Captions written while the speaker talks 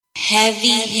Heavy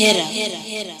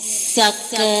hitter,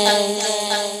 sucker.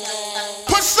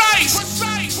 Precise.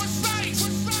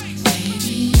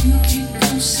 Baby, you can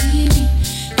come see me,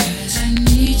 'cause I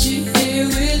need you here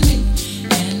with me,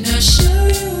 and I'll show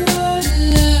you what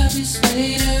love is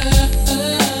made of.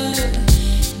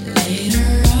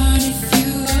 Later on, if you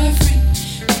are free,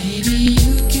 baby,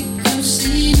 you can come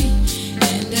see me,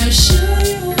 and I'll show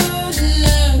you what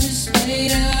love is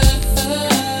made of.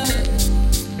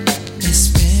 It's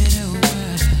been a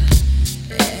while,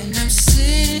 and I'm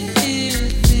sitting here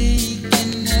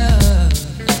thinking of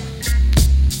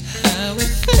how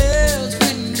it felt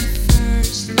when we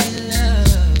first made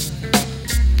love.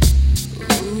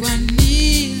 Ooh, I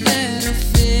need that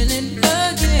feeling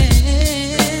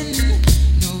again.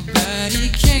 Nobody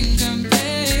can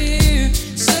compare.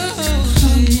 So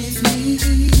come with me,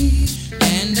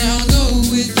 and I'll go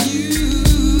with you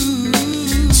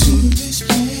to this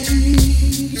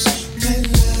place that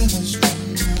lovers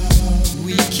dream of.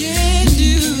 We can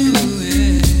do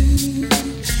it.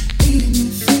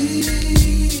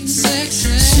 Anything,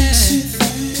 Sexy. sexy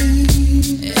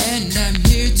thing. And I'm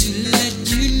here to let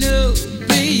you know,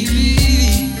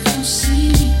 baby, come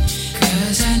see me,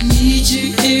 'cause I need you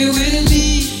here with me,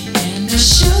 and I'll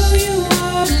show you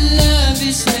what love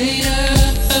is made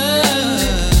of.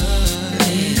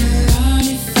 Later on,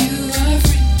 if you are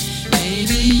free,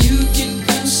 baby, you can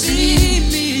come see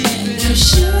me, and I'll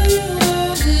show you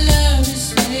what love is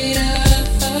made of.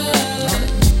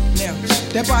 Now,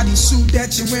 that bodysuit that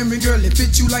you're wearing, girl, it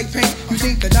fits you like paint. You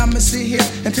think that I'ma sit here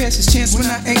and pass this chance when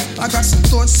I ain't? I got some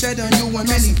thoughts set on you and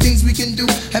many things we can do.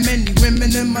 And many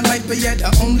women in my life, but yet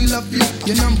I only love you.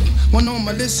 Your number one on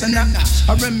my list, and I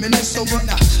reminisce over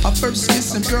our first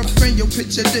kiss. And girlfriend, yo,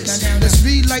 picture this. Let's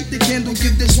relight the candle,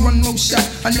 give this one more shot.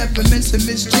 I never meant to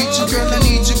mistreat you, girl. I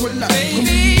need you a lot.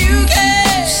 Baby, you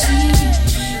can see me,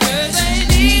 'cause I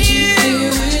need you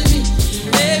here with me.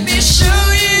 Let me show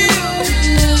you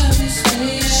love is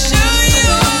made of. Show you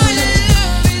what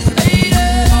love is made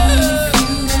of.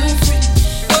 You are free.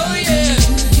 Oh yeah,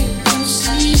 you can come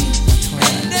see me,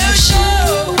 and I'll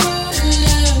show what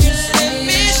love is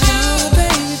made of.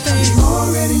 Baby, You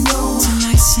already know.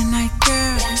 tonight's your night,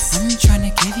 girl. I'm trying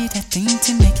to give you that thing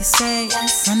to make you say.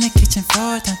 From the kitchen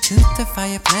floor down to the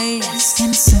fireplace.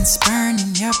 Incense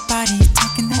burning your body,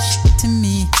 talking that shit to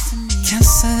me.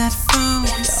 Cancel that phone.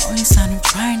 The only sound I'm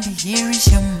trying to hear is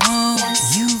your moan.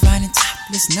 You riding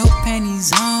topless, no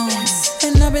panties on.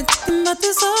 And I've been thinking about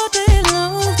this all day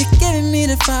long. You're giving me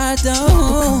the fire,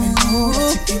 Coming home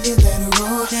don't. to give you that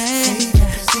raw. Yeah.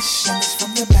 Favorite position is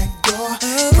from the back door.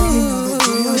 Girl, you know the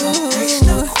deal. Don't ask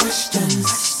no questions.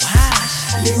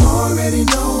 You already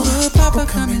know. Papa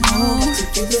coming home. To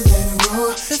give you that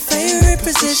raw. The favorite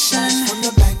position. From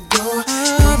the back door.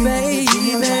 Oh, baby,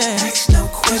 Don't ask no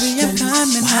baby, questions. I'm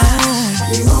coming home.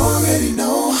 You already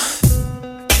know.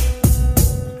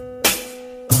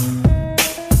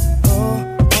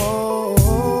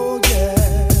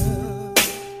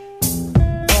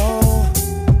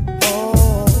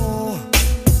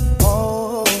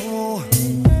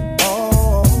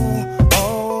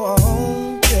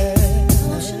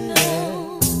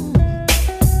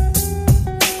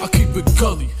 I keep it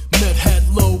gully, met hat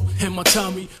low, and my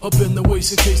Tommy up in the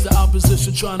waist in case the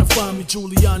opposition trying to find me.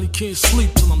 Giuliani can't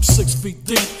sleep till I'm 6 feet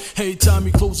deep. Hey, time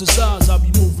he close his eyes, I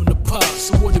be moving the pot.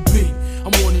 So what it be? I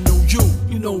wanna know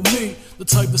you know me, the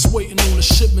type that's waiting on a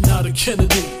shipment out of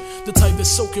Kennedy. The type that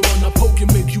soak it when I poke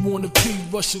it, make you wanna pee.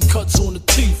 Russian cuts on the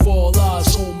teeth, all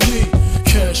eyes on me.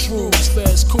 Cash rules,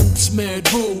 fast coops,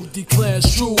 mad rude. D-class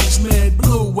jewels, mad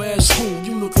blue, ass who?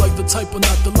 You look like the type of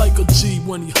not the like a G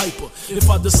when he hyper. If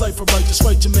I decipher right, just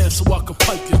write your math so I can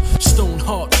pipe you. Stone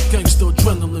heart, gangster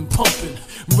adrenaline pumping.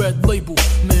 Red label,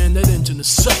 man, that engine is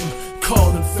something.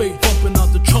 Carl and Faye bumping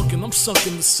out the trunk, and I'm sunk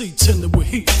in the seat, tending with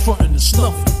heat, frontin' is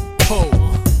nothing. Oh.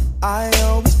 I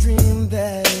always dreamed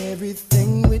that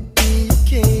everything would be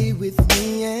okay with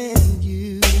me and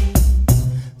you,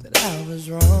 that I was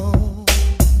wrong.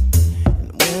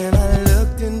 And when I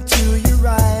looked into your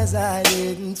eyes, I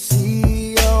didn't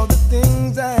see all the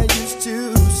things I used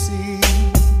to see.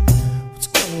 What's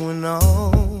going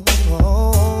on?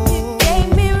 You gave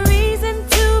me reason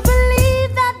to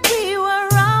believe that we were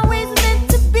always meant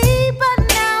to be, but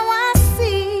now I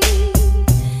see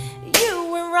you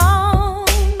were wrong.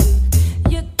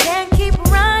 You can't keep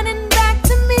running back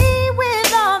to me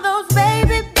with all those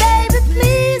baby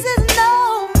pleases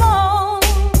no more.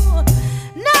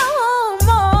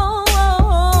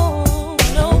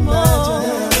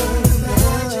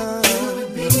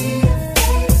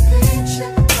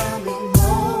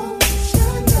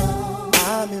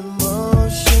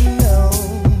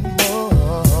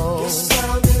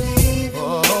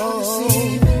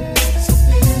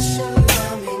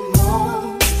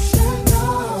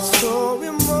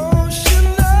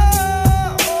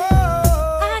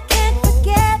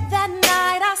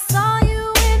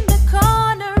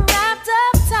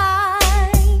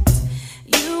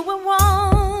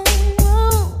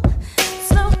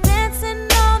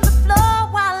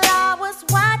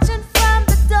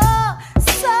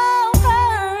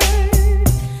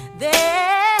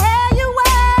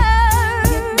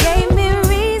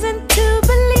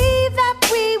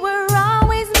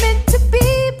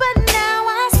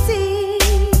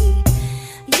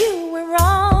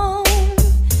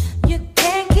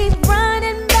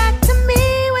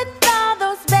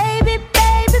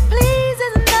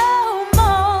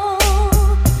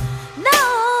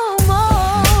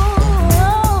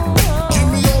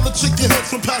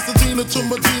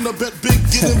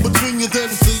 Get in between your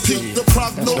dentures. Keep the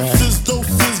prognosis,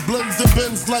 doses, blends and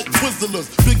bends like Twizzlers.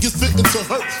 Biggest fitting to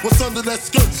hurt. What's under that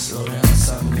skirt?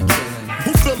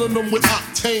 Who filling them with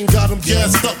octane? Got them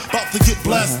gassed up, about to get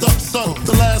blasted up, son.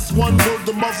 The last one heard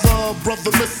the mother, brother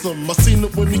miss him. I seen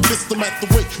it when he kissed him at the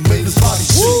wake, made his body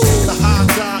shake. The high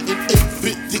guy in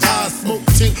 850 eyes, smoke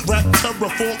tint, rap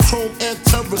terror, full chrome and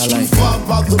terror. Street flying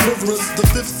by the rivers, the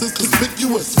fifth is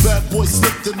conspicuous. Bad boy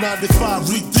slipped in 95,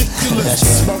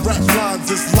 ridiculous. My rap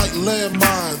lines is like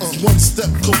landmines. One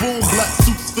step, kaboom, black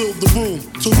suits fill the room.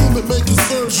 To whom it may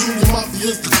concern, Junior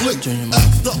Mafia is the click.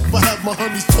 Act up, I have my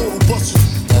honey's total bust.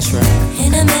 That's right.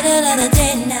 In the middle of the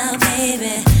day now,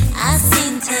 baby, I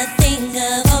seem to think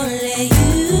of only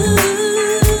you.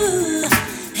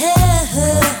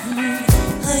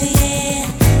 Oh yeah,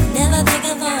 never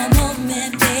thinking for a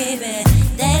moment, baby,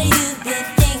 that you've been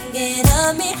thinking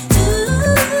of me too.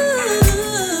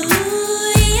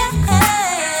 Yeah.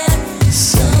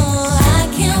 So I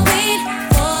can't wait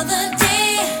for the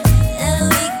day that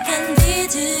we can be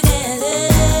together.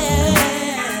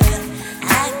 I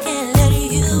can't let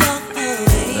you walk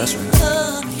away. That's right.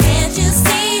 Oh, can't you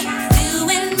see, you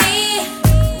and me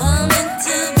were meant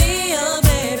to be your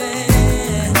baby,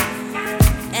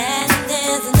 and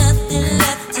there's nothing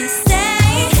left to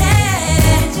say.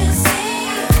 Can't you see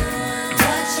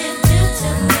what you do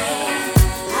to me?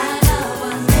 I know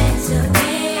what's meant to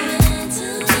be.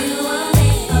 You were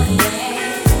made for me.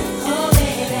 Oh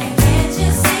baby, can't you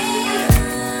see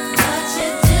what you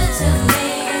do to me?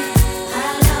 I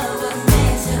know what's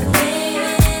meant to be.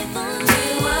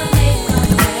 You were made for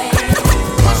me.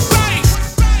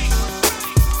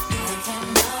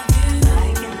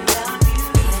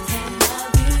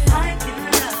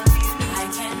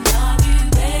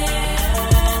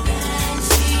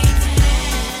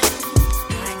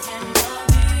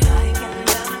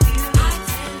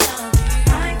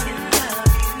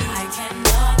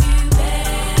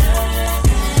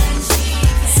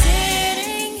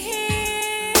 Sitting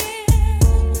here,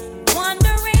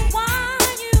 wondering why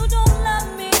you don't love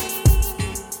me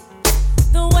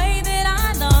the way that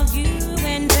I love you,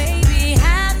 and baby,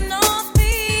 have no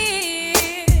fear,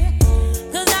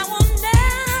 'cause I will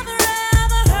never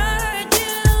ever hurt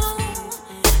you,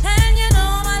 and you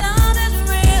know my love is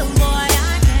real, boy.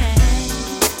 I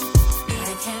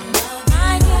can love you,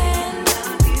 I can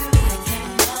love you, I can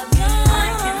love you,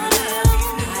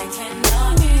 I can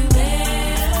love you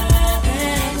better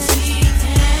than she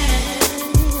can.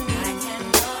 I can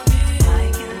love you, I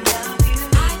can love you,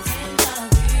 I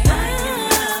can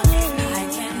love you, I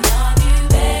can love you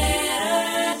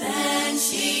better than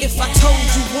she. If I told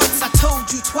you once, I told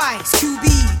you twice. QB,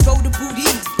 go to booty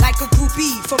like a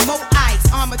groupie for more ice.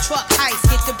 Armor truck heist,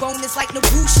 get the bonus like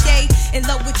Nabuche. In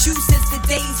love with you since the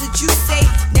days that you say.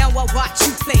 Now I watch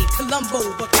you play Columbo,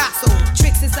 Picasso.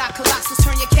 Tricks inside Colossus,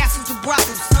 turn your castles to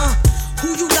brothels.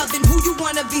 Who you loving, who you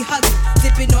wanna be hugging?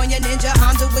 Dipping on your Ninja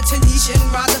Honda with Tanisha and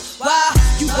Rhonda. Why?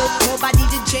 You both more body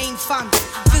than Jane Fonda.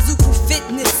 Physical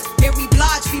fitness, Mary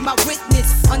Blige be my witness.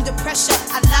 Under pressure,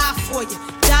 I lie for you,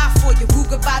 die for you.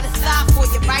 Ruger by the thigh for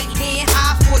you, right hand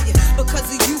high for you. Because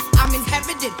of you, I'm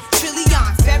inheriting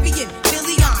trillions, burying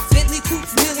billions, Bentley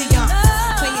coupes millions.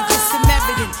 Playing just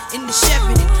Samaritan in the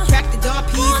Sheridan. Crack the Don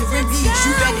P's and rim beads,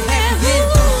 you better have it in.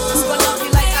 Who gon' love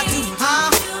you like I do, huh?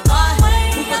 What?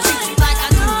 Who gon' treat you like I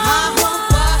do, huh? What?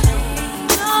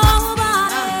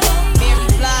 Mary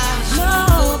Blige,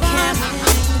 Lil' Kim,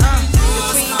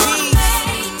 the Queen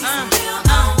Bees,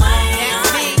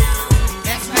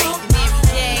 that's me, that's right, Mary J.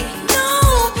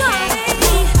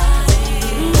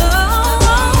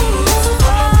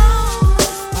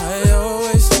 I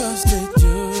always trusted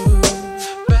you.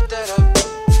 Bet that up.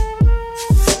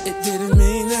 It didn't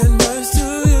mean that much to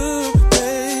you,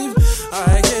 babe.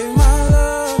 I gave my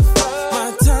love, my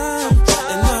time,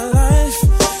 and my life.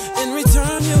 In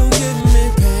return, you give me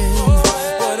pain.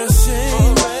 What a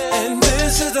shame. And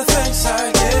this is the thanks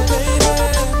I get, baby.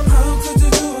 How could you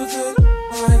do a good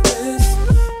like this?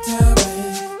 Tell me.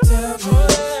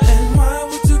 And why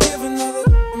would you give another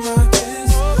my kiss?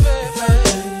 If I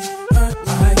ain't hurt,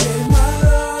 I gave my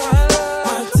love,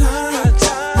 my time,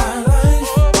 my life.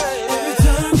 In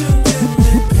return, you give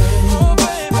me pain.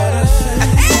 What a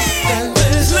shame. And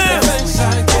this is the thanks I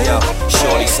get. Yo,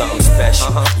 shorty something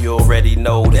special. You already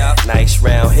know that. Nice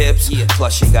round hips,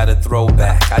 plus she got a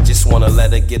throwback. I just wanna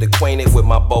let her get acquainted with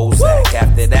my Bozak.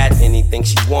 After that, anything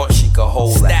she wants, she can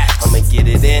hold that. I'ma get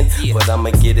it in, but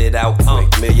I'ma get it out quick.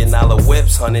 $1 million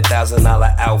whips,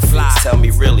 $100,000 outfits. Tell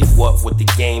me really, what would the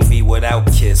game be without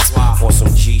Kiss? On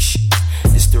some G shit,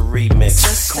 it's the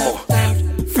remix. Come on. Out,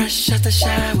 fresh out the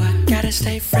shower, gotta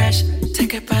stay fresh.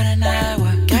 Take about an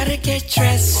hour, gotta get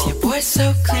dressed. Your boy's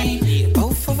so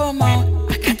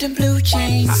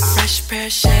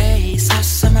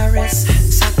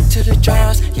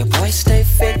Your boy stay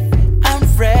fit, I'm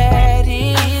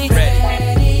ready.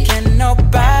 Can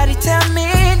nobody tell me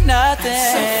nothing?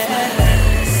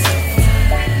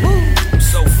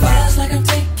 So fly. Feels like I'm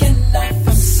taking off,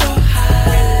 I'm so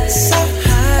high. So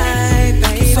high,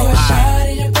 baby. So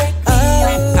shawty to break me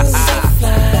off. So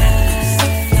fly.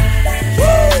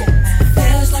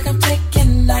 Feels like I'm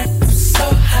taking off, I'm so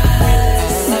high.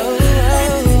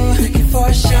 Looking for a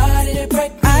shawty to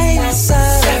break me off.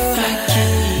 Set my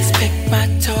keys, pick my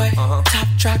toy. Top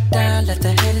drop down, let the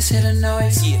haters hear the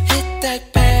noise. Hit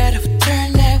that pedal,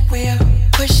 turn that wheel.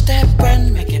 Push that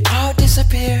button, make it all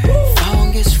disappear.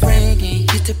 Phone gets ringing,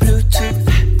 hit the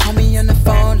Bluetooth. Call me on the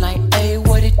phone like, hey,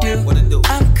 what it do?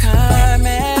 I'm coming,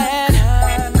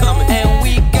 and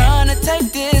we gonna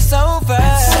take this over.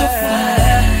 So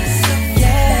fly,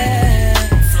 yeah.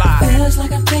 Fly. Feels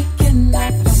like I'm taking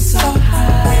off, I'm so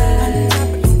high. On top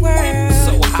of the world,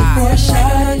 So high. for a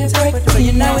shot to break, so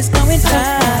you know it's going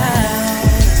down.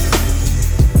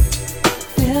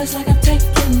 Feels like I'm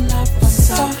taking off, I'm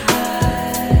so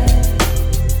high.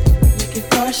 Looking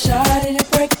for a shot to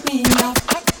break me off.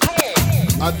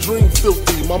 I dream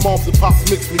filthy. My moms and pops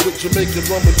mixed me with Jamaican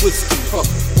rum and whiskey.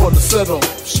 On the set off,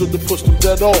 should've pushed them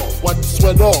dead off. Wipe the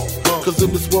sweat off, cause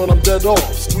in this world I'm dead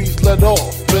off. Squeeze let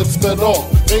off, bed sped off.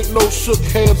 Ain't no shook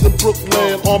hands in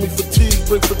Brooklyn. Army fatigue,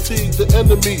 bring fatigue to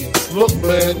enemies. Look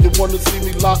man, you wanna see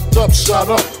me locked up, shot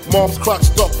up. Mom's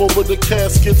crotched up over the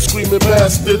casket, screaming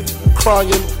bastard.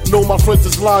 Crying, know my friends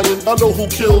is lying. I know who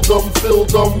killed them, filled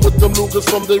them with them Lugers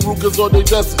from they Rugers or they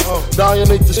deserts.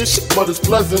 Dying ain't the shit, but it's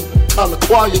pleasant. Kinda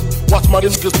quiet, watch my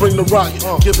niggas bring the riot.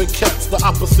 Giving cats the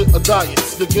opposite of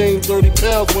diets. The game 30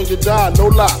 pounds when you die, no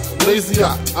lie. Lazy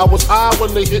eye, I was high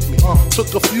when they hit me.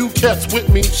 Took a few cats with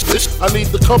me, I need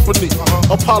the company.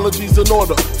 Apologies in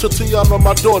order to Tiana,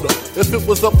 my daughter. If it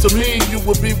was up to me, you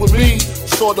would be with me.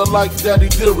 Sorta like Daddy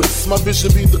Dearest, my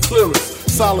vision be the clearest.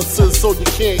 Silences so you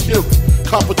can't hear it.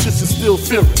 Competition still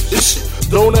fearing. This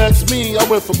shit, don't ask me. I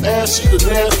went from ashy to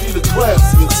nasty to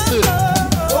classy and still.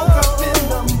 Woke up in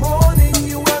the morning,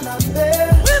 you were not there.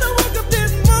 When I woke up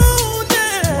this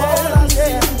morning, all I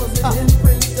seen was an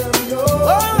imprint of yours.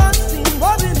 All I seen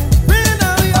was an imprint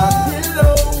of yours.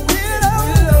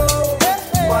 Willow.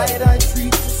 Why did I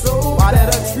treat you so bad? Why did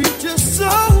I treat you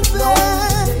so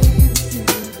bad?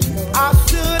 I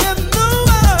should have known.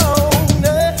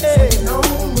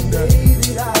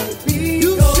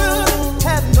 You should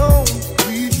have known.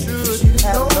 We should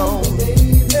have known.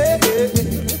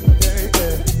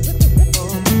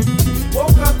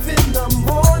 Woke up in the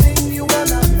morning, you were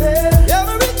not there.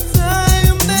 Every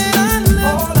time that I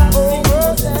left,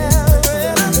 over there,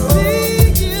 and I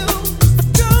see you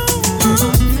go on.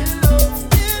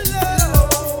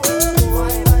 Why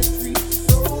did I treat you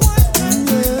so bad?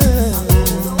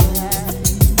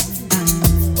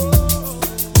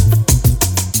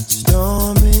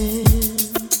 Storming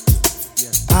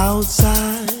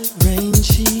outside, rain,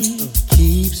 she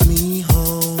keeps me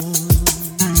home.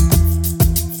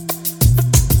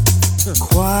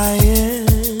 Quiet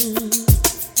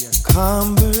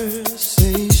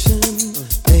conversation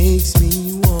makes me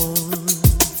warm,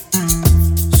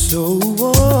 so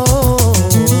warm.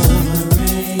 Summer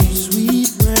rain,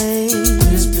 sweet rain,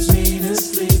 whispers me to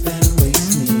sleep and wakes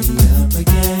me up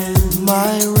again.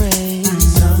 My rain,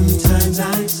 sometimes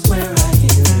I swear I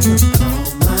hear her call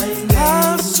my name.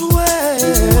 I swear,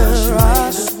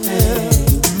 I swear.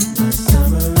 My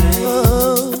summer rain.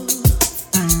 Oh.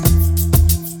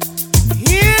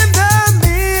 In the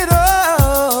middle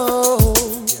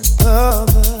of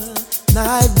the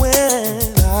night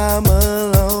when I'm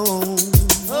alone,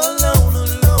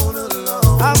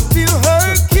 I feel her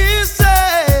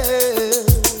kisses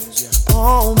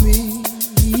on me,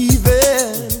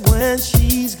 even when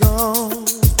she's gone.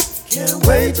 Can't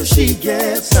wait till she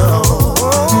gets home.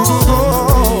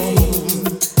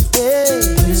 Yeah.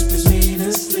 Whispers me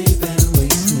to sleep and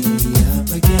wakes me up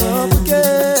again.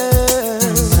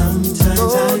 Sometimes I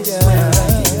swear I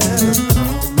hear her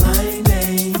call my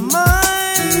name. My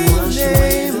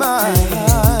name, my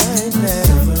name.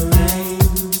 Summer rain.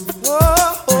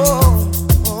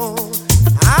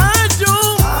 I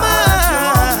don't mind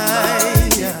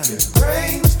if it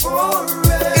rains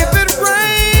forever. If it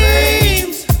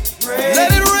rains, let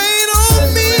it rain on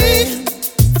me.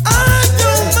 I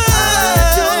don't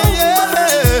mind, yeah.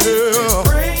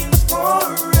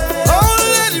 Oh,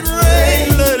 let it rain,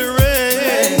 let it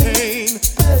rain.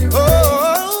 Oh,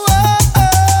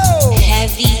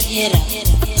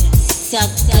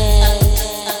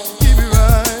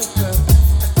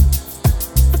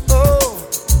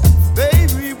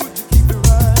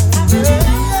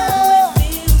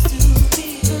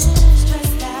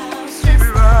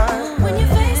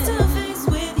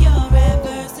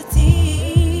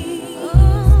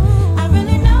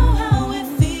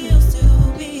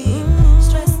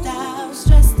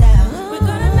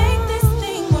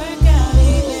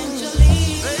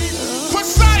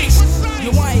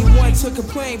 to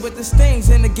complain, but this thing's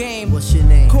in the game. What's your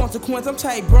name? Consequence, I'm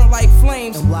tight, burnt like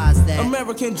flames. And why's that?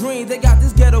 American dream, they got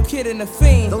this ghetto kid in the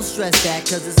fiend. Don't stress that,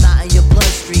 cause it's not in your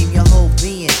bloodstream. Your whole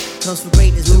being comes from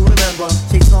greatness to remember.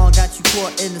 Chase on got you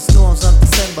caught in the storms of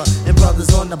December. And brothers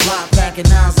on the block packing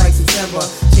nines like September.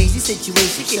 Change your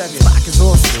situation, get your pockets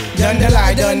awesome. Done the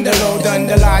lie, done the low, done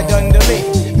the lie, done the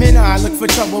lee. Me nah look for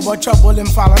trouble, but trouble them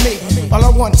follow me. All I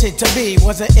wanted to be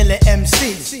was a illa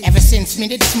MC. Ever since me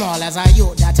did small as I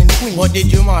youth that in Queen. What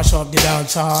did you mash up the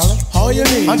dance hall? How you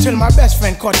mean? Until my best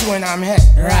friend caught you and I'm head.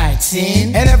 Right,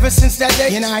 sin. And ever since that day,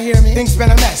 you know I hear me, things been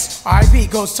a mess. R.I.P.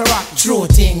 goes to rock. True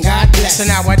thing, God bless. So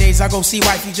nowadays I go see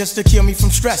wifey just to cure me from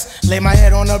stress. Lay my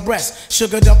head on her breast.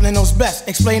 Sugar dumpling knows best.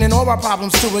 Explaining all my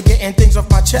problems to her, getting things off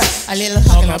my chest. A little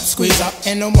hugging up, squeeze up,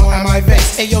 and no more am I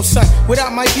vexed. Hey yo son,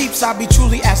 without my peeps I'll be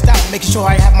truly asked out. Making sure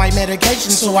I have my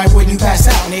medication so I wouldn't pass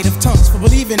out. Native tongues for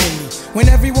believing in me when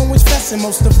everyone was blessing.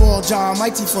 Most of all, Jah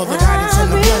Almighty for the guidance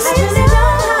and the blessings. I really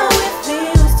know how it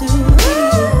feels to be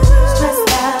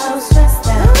stressed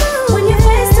out when you're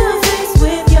face to face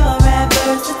with your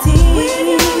adversity.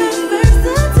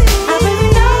 I really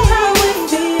know how it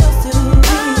feels to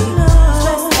be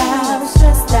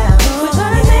stressed out. We're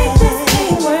gonna make this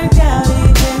thing work out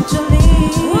eventually.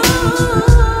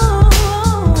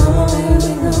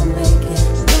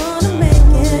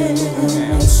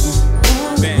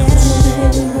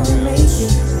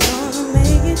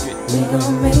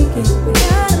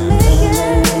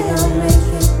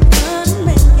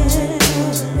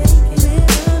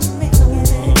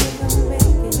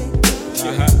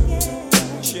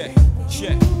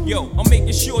 Yo, I'm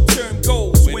making short-term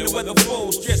goals. When the weather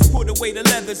falls, just put away the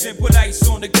leathers and put ice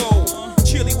on the gold.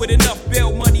 Chilly with enough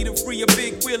bail money to free a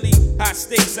big Willie. High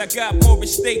stakes, I got more at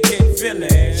stake than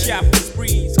Philly. Shopping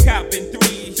sprees, copping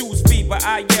threes. Dudes beat by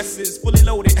IS's, fully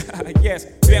loaded. Yes,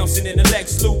 bouncing in the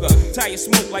Lex Luger. Tire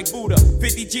smoke like Buddha.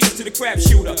 50 G's to the crap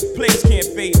shooter. Players can't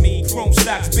fade me. Chrome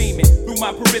stocks beaming. Through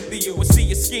my peripheral, I see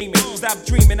you scheming. Stop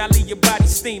dreaming, I leave your body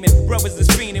steaming. Brothers is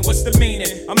fiending, what's the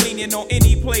meaning? I'm leaning on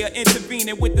any player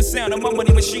intervening with the sound of my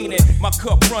money machining. My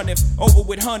cup running over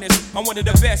with hundreds. I'm one of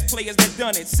the best players that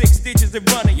done it. 6 digits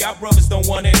and running, y'all brothers don't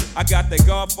want it. I got the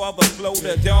Godfather flow,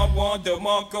 the Don Juan, the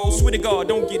Marco. Swear to God,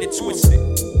 don't get it twisted.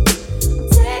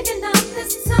 Taking up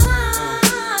this time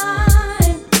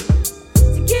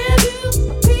to give you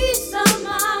a piece of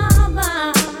my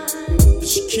mind.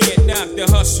 She can't knock the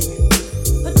hustle.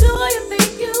 But do you think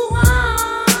you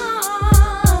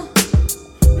are?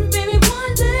 Baby,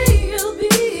 one day you'll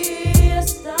be a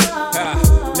star.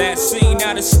 Last seen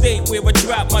out of state where I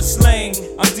drop my slang.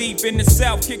 I'm deep in the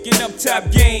south, kicking up top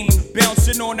game.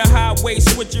 Bouncing on the highway,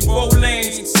 switching 4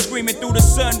 lanes. Screaming through the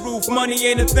sunroof, money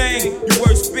ain't a thing. Your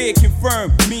worst fear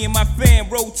confirmed. Me and my fam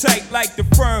roll tight like the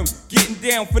firm. Getting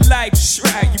down for life,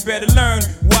 right, you better learn.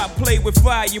 Why play with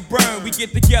fire, you burn. We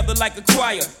get together like a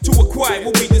choir to acquire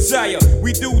what we desire.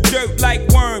 We do dirt like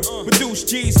worms, produce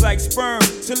G's like sperm.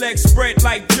 Select spread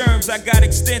like germs. I got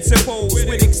extensive holes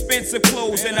with expensive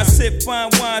clothes. And I sip fine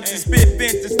wines and spit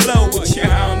vintage flow. But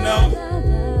y'all know.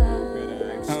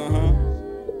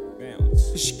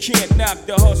 She can't knock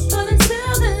the hustle. But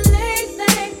until the late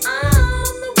thing,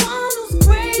 I'm the one who's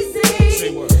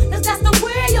crazy. Cause that's the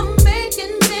way you're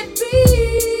making me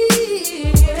feel.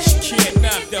 She can't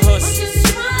knock the hustle. I'm just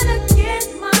trying to get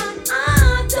mine. I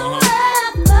don't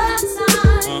have the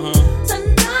time to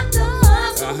knock the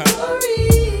hustle free.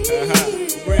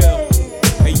 Real.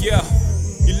 Hey, yo.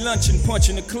 Luncheon,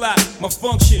 punching the clock. My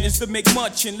function is to make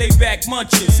munchin', lay back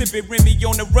munchin', sipping Remy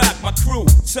on the rock. My crew,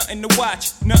 something to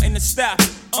watch, nothing to stop.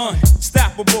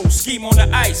 Unstoppable, scheme on the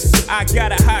ice. I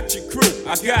gotta hot your crew.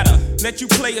 I gotta let you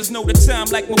players know the time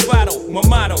like Movado. My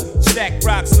motto, stack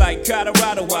rocks like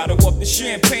Colorado. Out of the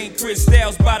champagne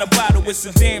crystals by the bottle. It's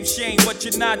a damn shame, but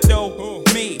you're not though.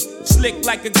 Me, slick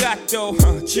like a gato.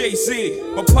 Jay-Z,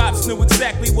 my pops knew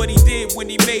exactly what he did when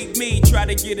he made me. Try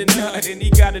to get a nut and he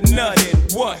got a nut in.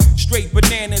 What? Straight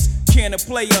bananas, can a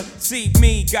player see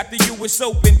me? Got the US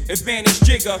Open, advantage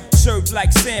jigger. Served like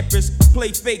Sampras, play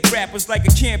fake rappers like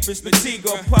a campus.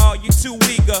 Latigo, Paul, you too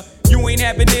eager. You ain't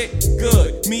having it?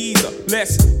 Good, me either.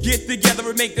 Let's get together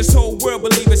and make this whole world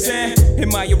believe us, eh? In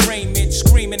my arraignment,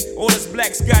 screaming, all us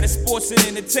blacks got is sports and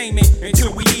entertainment.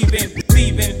 Until we even,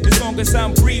 leaving, as long as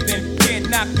I'm breathing. Can't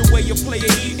knock the way you play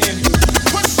it eating.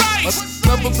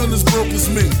 Never been as broke as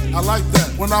me. I like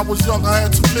that. When I was young, I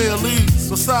had 2 pair of leads.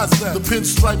 Besides that, the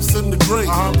pinstripes and the gray.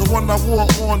 The one I wore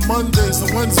on Mondays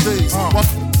and Wednesdays.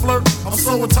 flirt? I'm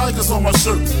sewing tigers on my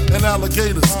shirt and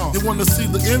alligators. You wanna see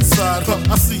the inside?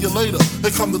 Huh, I see you later.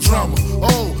 Here come the drama.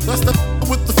 Oh, that's the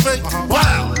with the fake.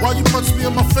 Wow, why you punch me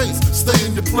in my face? Stay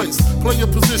in your place, play your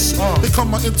position. Here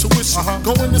come my intuition.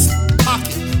 Go in this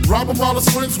pocket, rob him while his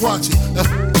friends watching. And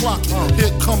clock it.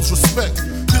 Here comes respect.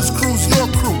 His crew's your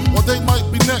crew, or they might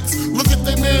be next. Look at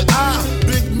they man,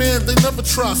 big man, they never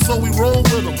try, so we roll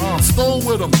with them, stole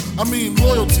with them. I mean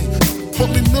loyalty. Put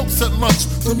me milks at lunch,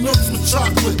 the milks with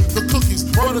chocolate, the cookies,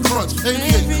 butter crunch,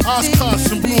 88,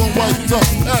 Oshkosh, and blue and white duck.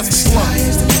 Ask the sky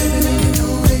is the limit, and you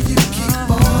know that you keep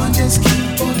on, just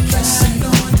keep on pressing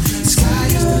on. Sky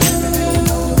is the limit, and you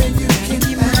know that you can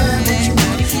have what you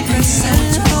want, press what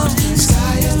you want.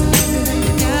 Sky is the limit, and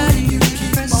you know that you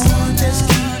keep on, just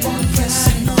keep on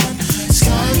pressing on.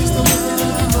 Sky is the limit,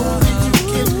 and you know that you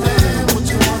can have what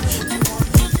you want.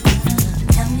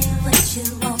 Tell me what you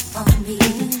want from me.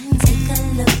 Take a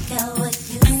look at what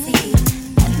you see.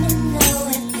 Let me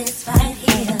know if it's right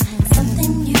here.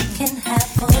 Something you can have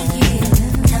for a year.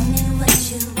 Tell me what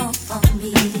you want from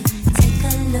me. Take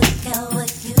a look at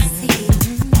what you see.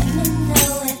 Let me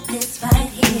know if it's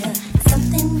right here.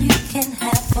 Something you can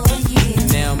have for a year.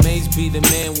 Now Mace be the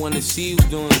man, wanna see you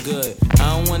doing good.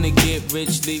 I don't wanna get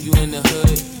rich, leave you in the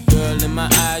hood. Girl, in my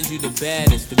eyes, you the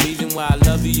baddest. The reason why I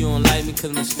love you, you don't like me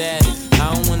cause my status.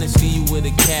 I don't wanna see you with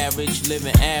a carriage,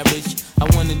 living average. I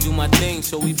wanna do my thing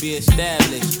so we be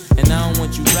established. And I don't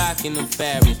want you rocking them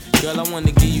fabrics. Girl, I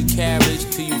wanna give you carriage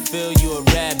till you feel you a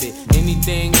rabbit.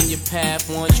 Anything in your path,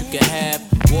 want you can have.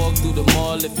 Walk through the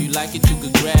mall, if you like it, you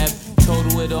could grab.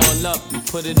 Total it all up and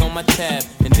put it on my tab.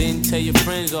 And then tell your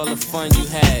friends all the fun you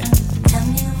had. Tell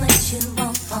me what you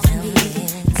want from me.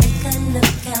 Take a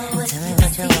look at what you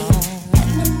see. Let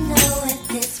me know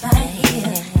if it's right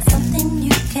here. Something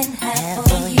you can have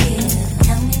for a year.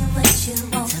 Tell me what you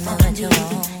want from me.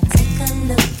 Take a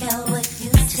look at what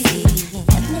you see.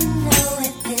 Let me know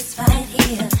if it's right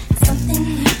here. Something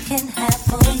you can have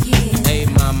for a year. Hey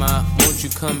mama, won't you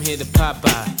come here to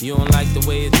Popeye? You don't like the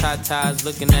way your tatas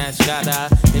looking at Scada.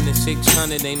 In the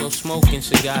 600 ain't no smoking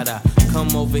cigar.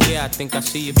 Come over here, I think I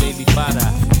see your baby father.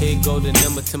 Here go the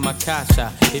number to my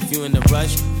casa. If you in a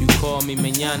rush, you call me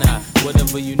mañana.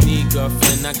 Whatever you need,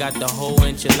 girlfriend, I got the whole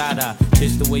enchilada.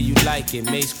 Just the way you like it,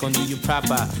 Mace gon' do you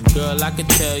proper. Girl, I could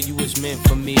tell you was meant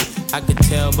for me. I could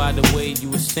tell by the way you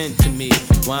was sent to me.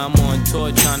 While I'm on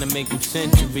tour trying to make them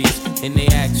centuries. And they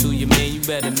ask who you man, you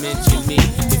better mention me.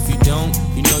 If you don't,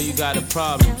 you know you got a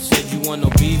problem. Said you want no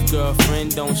beef,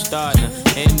 girlfriend, don't start now.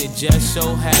 And it just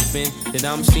so happened that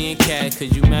I'm seeing cat,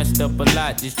 cause you messed up a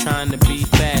lot just trying to be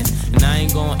fast. And I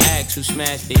ain't gon' ask who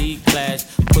smashed the E-class.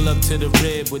 Pull up to the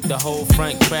rib with the whole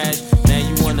front crash. Now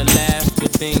you wanna laugh,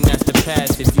 good thing that's the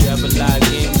past. If you ever lie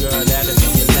again, girl, that'll be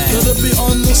your last. Let it be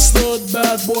understood,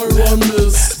 bad boy run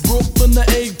this. Brooklyn the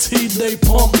AT, they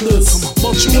pump this.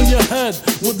 Bump you in your head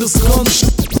with this gun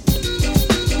shit.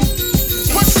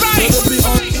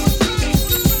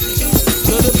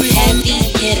 Let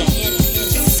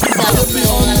it be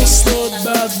understood,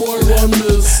 bad boy run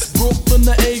this. Brooklyn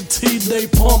the AT, they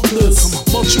pump this.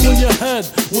 Bump you in your head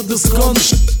with this gun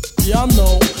shit. Yeah, I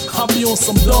know, I be on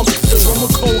some dumb shit. I'm a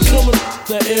cold killer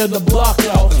that air the block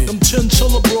out. Them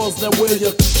chinchilla bras that wear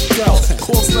your out.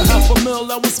 Cost a $500,000,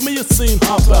 that was me, it seemed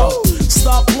hop out.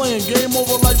 Stop playing, game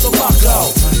over like the lockout.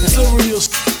 Serious,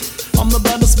 I'm the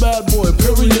baddest bad boy,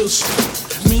 period.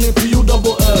 Me and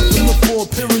PUFF in the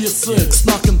 4.6,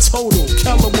 knocking total,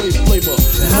 Callaway flavor.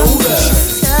 Know that.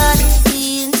 Tired of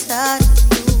being tired of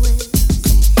doing.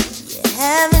 You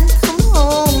haven't come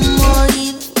home or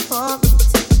even called me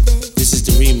today. This is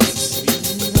the remix.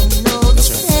 You don't know the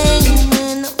pain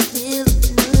when I'm feeling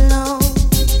alone.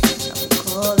 I'm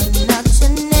calling out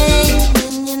your name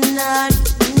when you're not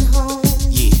even home.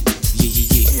 Yeah.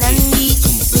 And I need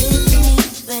you with me,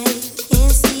 babe.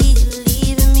 Can't see you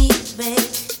leaving me, babe.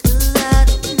 'Cause I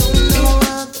don't know no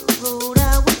other road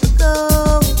I would go.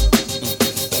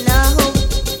 And I hope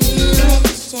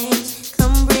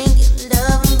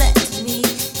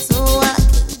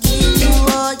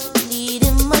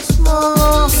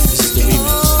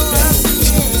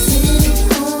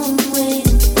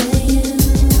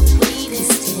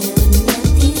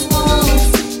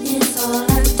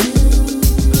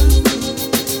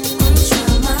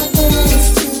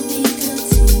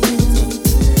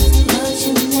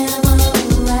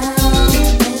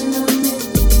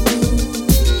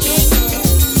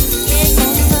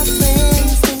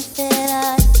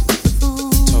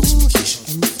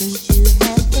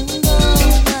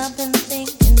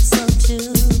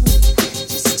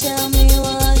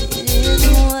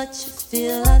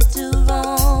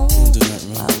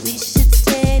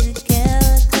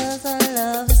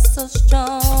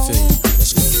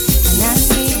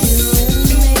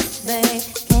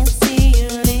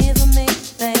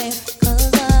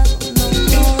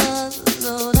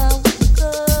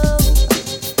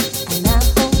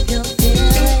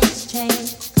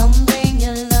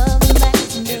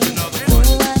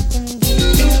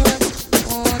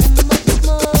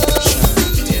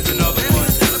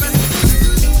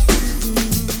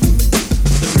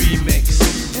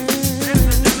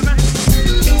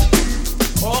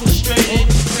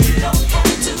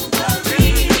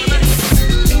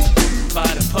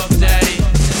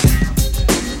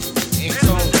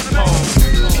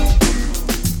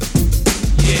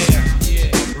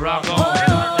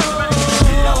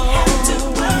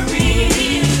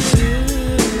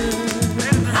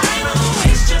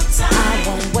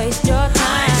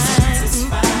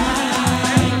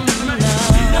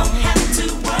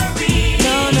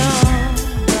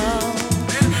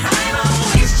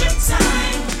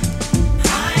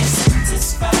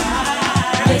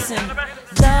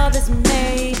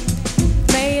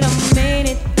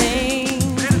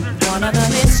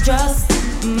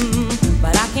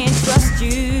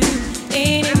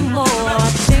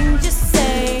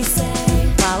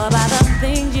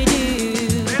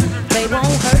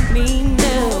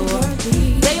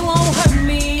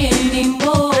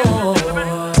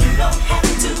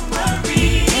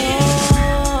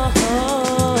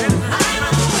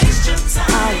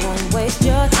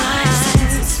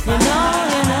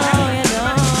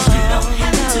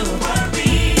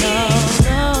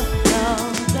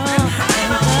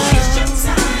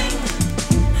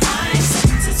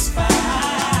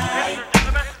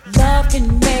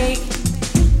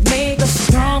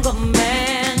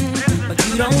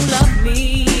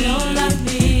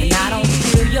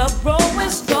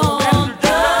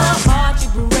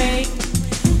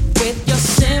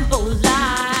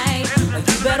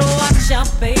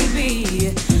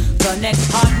baby. The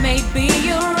next part may be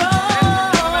your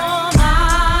own.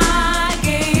 I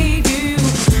gave you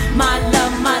my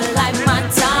love, my life, my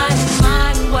time.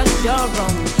 Mine was your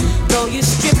own. Though you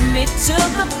stripped me to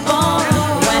the bone.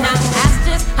 When I asked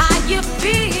just how you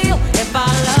feel, if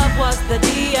our love was the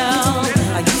deal,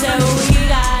 you said we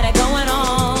got it going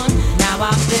on. Now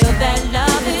I feel that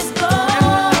love is gone.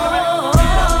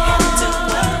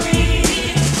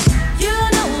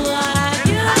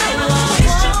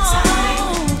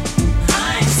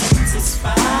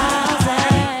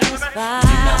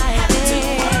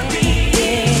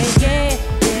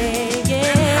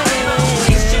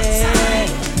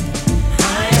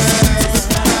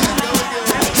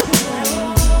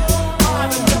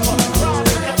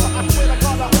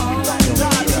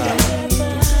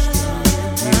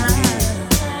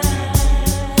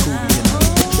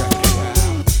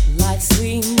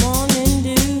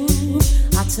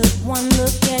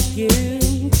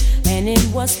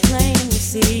 Was plain to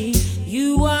see,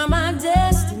 you are my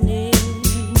destiny.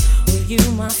 With you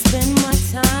I spend my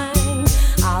time.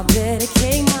 I'll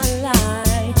dedicate my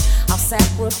life. I'll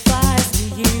sacrifice to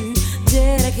you.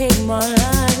 Dedicate my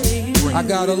life to you. I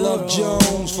gotta love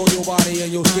Jones for your body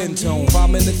and your skin tone. 5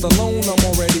 minutes alone, I'm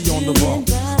already on the road.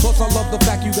 Plus I love the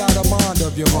fact you got a mind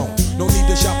of your own. No need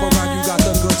to shop around, you got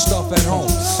the good stuff at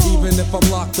home. Even if I'm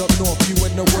locked up north, you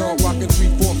in the world rocking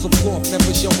 3/4 of cloth,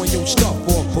 never showing your stuff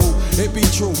for boo. It be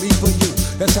true, me for you,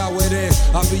 that's how it is.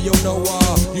 I be your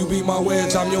Noah, you be my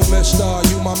Wiz, I'm your mister,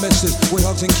 you my missus, with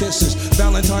hugs and kisses,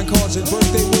 Valentine cards and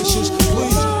birthday wishes.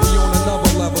 Please, we on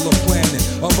another level of planning,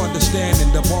 of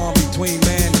understanding the bond between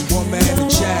man and woman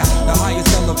and child, the highest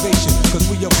elevation, cause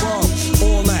we above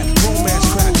all that romance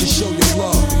crap, just show your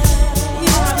love.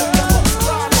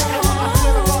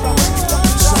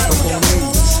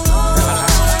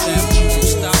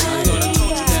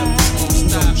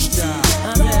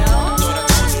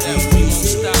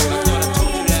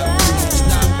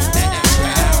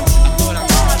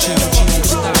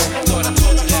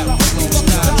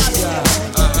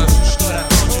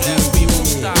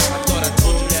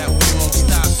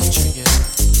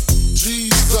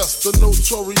 The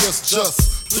notorious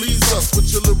just please us with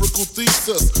your lyrical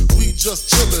thesis. We just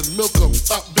chillin', milk 'em,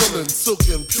 top billin',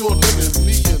 silkin', pure linen,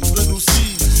 me and little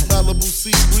seeds, Malibu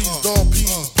sea breeze, dawn peas,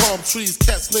 palm trees,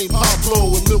 cats named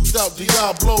Pablo and milked out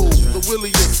Diablo. The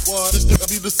williest, this nigga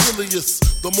be the silliest.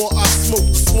 The more I smoke,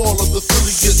 the smaller the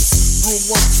silly gets. Room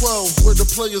 112, where the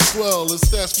players dwell, and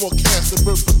stash more cash than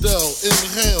Bert Fidel.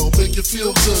 Inhale, make you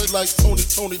feel good like Tony.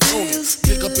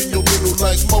 Kick up in your middle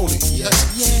like Moni. Yeah.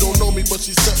 She don't know me, but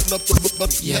she's setting up the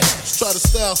yeah. Try to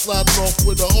style sliding off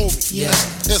with a homie. Yeah.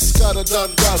 Escada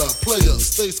Dangada, player,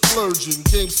 stay splurging.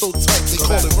 Game so tight, they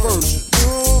call it version.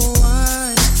 Oh,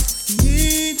 I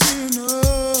need to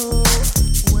know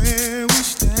where we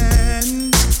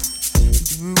stand.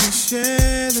 Do we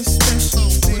share the special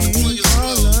thing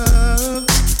called love?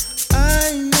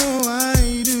 I know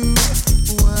I do.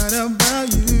 What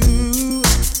about you?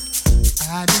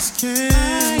 I just can't.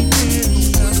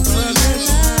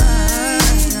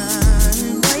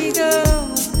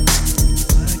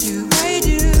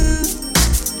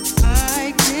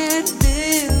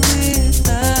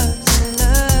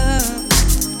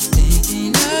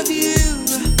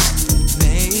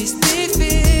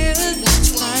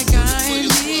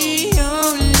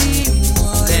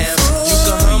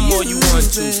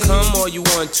 Come all you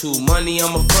want to, money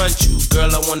I'ma front you,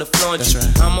 girl I wanna flaunt you.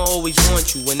 Right. I'ma always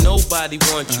want you when nobody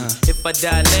wants you. If I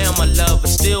die now, my love will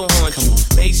still haunt you.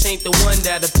 Mace ain't the one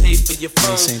that'll pay for your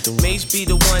phone. Mace be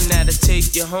the one that'll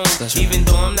take you home. Right. Even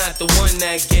though I'm not the one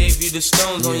that gave you the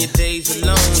stones on your days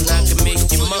alone, I can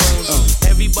make you moan.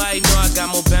 Everybody know I got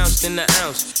more bounce than the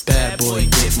ounce. Bad boy,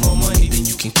 get more money than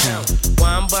you can count. Why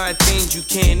I'm buying things you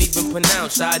can't even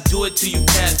pronounce. I do it to you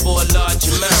cat for a large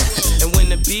amount. And when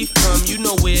the beef come, you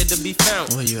know where to be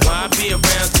found. Why I be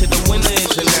around till the winner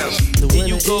is announced? Here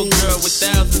you go, girl, with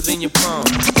thousands in your palm.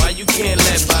 Why you can't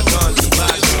let bygones be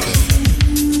bygones?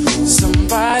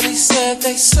 Somebody said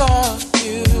they saw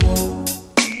you.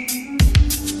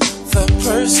 The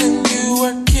person you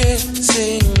were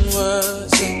kissing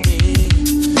wasn't me,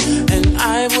 and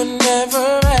I would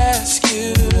never ask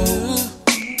you.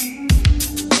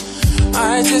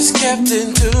 I just kept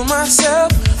it to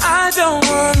myself. I don't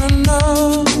wanna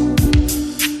know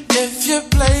if you're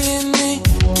playing me.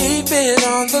 Keep it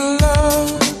on the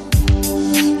low,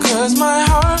 'cause my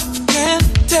heart can't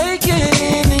take it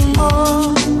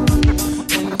anymore.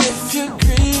 And if you're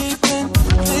creeping,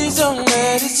 please don't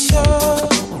let it show.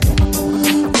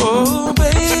 Oh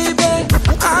baby,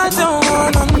 I don't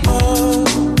wanna know.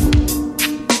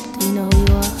 Do you know who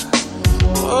you are?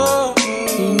 Oh, do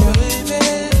you know? Baby.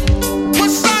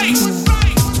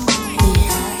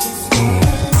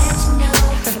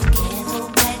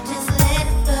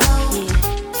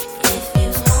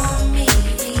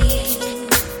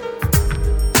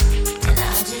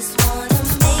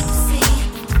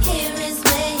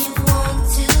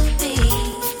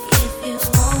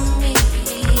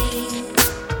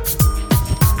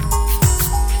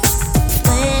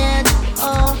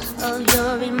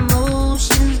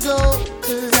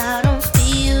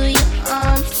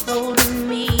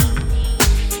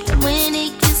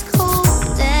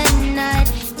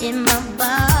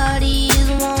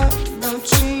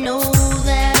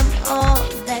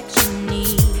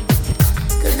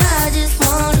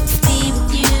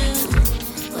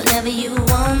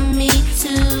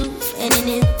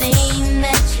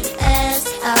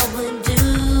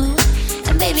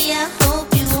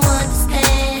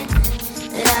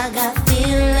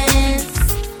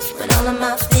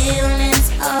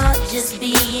 just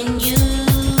being used.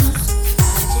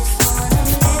 I just wanna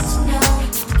let you know,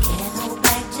 can't hold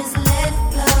back, just let it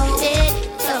flow. Let it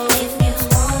flow. If you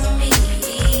want me,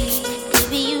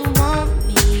 baby, you want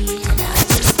me, and I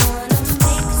just wanna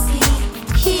make a scene.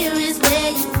 Here is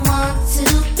where you want to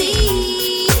be.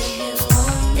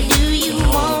 Do you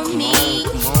want me?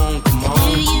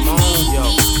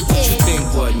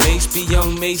 Be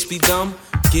young, mates be dumb.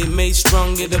 Get made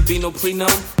strong, it'll be no prenum.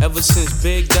 Ever since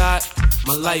Big died,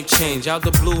 my life changed. Out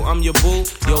the blue, I'm your boo.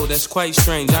 Yo, that's quite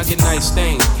strange. I get nice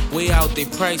things way out they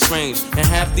price range. And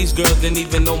half these girls didn't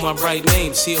even know my right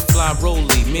name. See a fly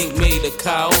rollie, mink made a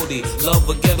coyote. Love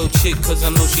a ghetto chick, cause I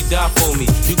know she died for me.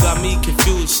 You got me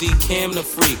confused, see Cam the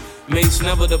freak. Mace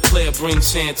never the player, bring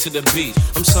sand to the beach.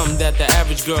 I'm something that the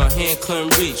average girl hand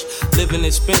couldn't reach. Living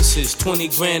expenses, 20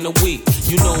 grand a week.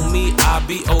 You know me, I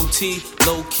be OT,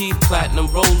 low key, platinum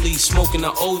rollie, smoking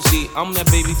a OZ. I'm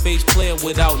that baby face player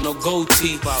without no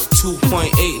goatee. About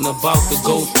 2.8 and about to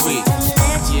go 3.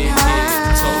 Yeah,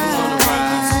 told him on the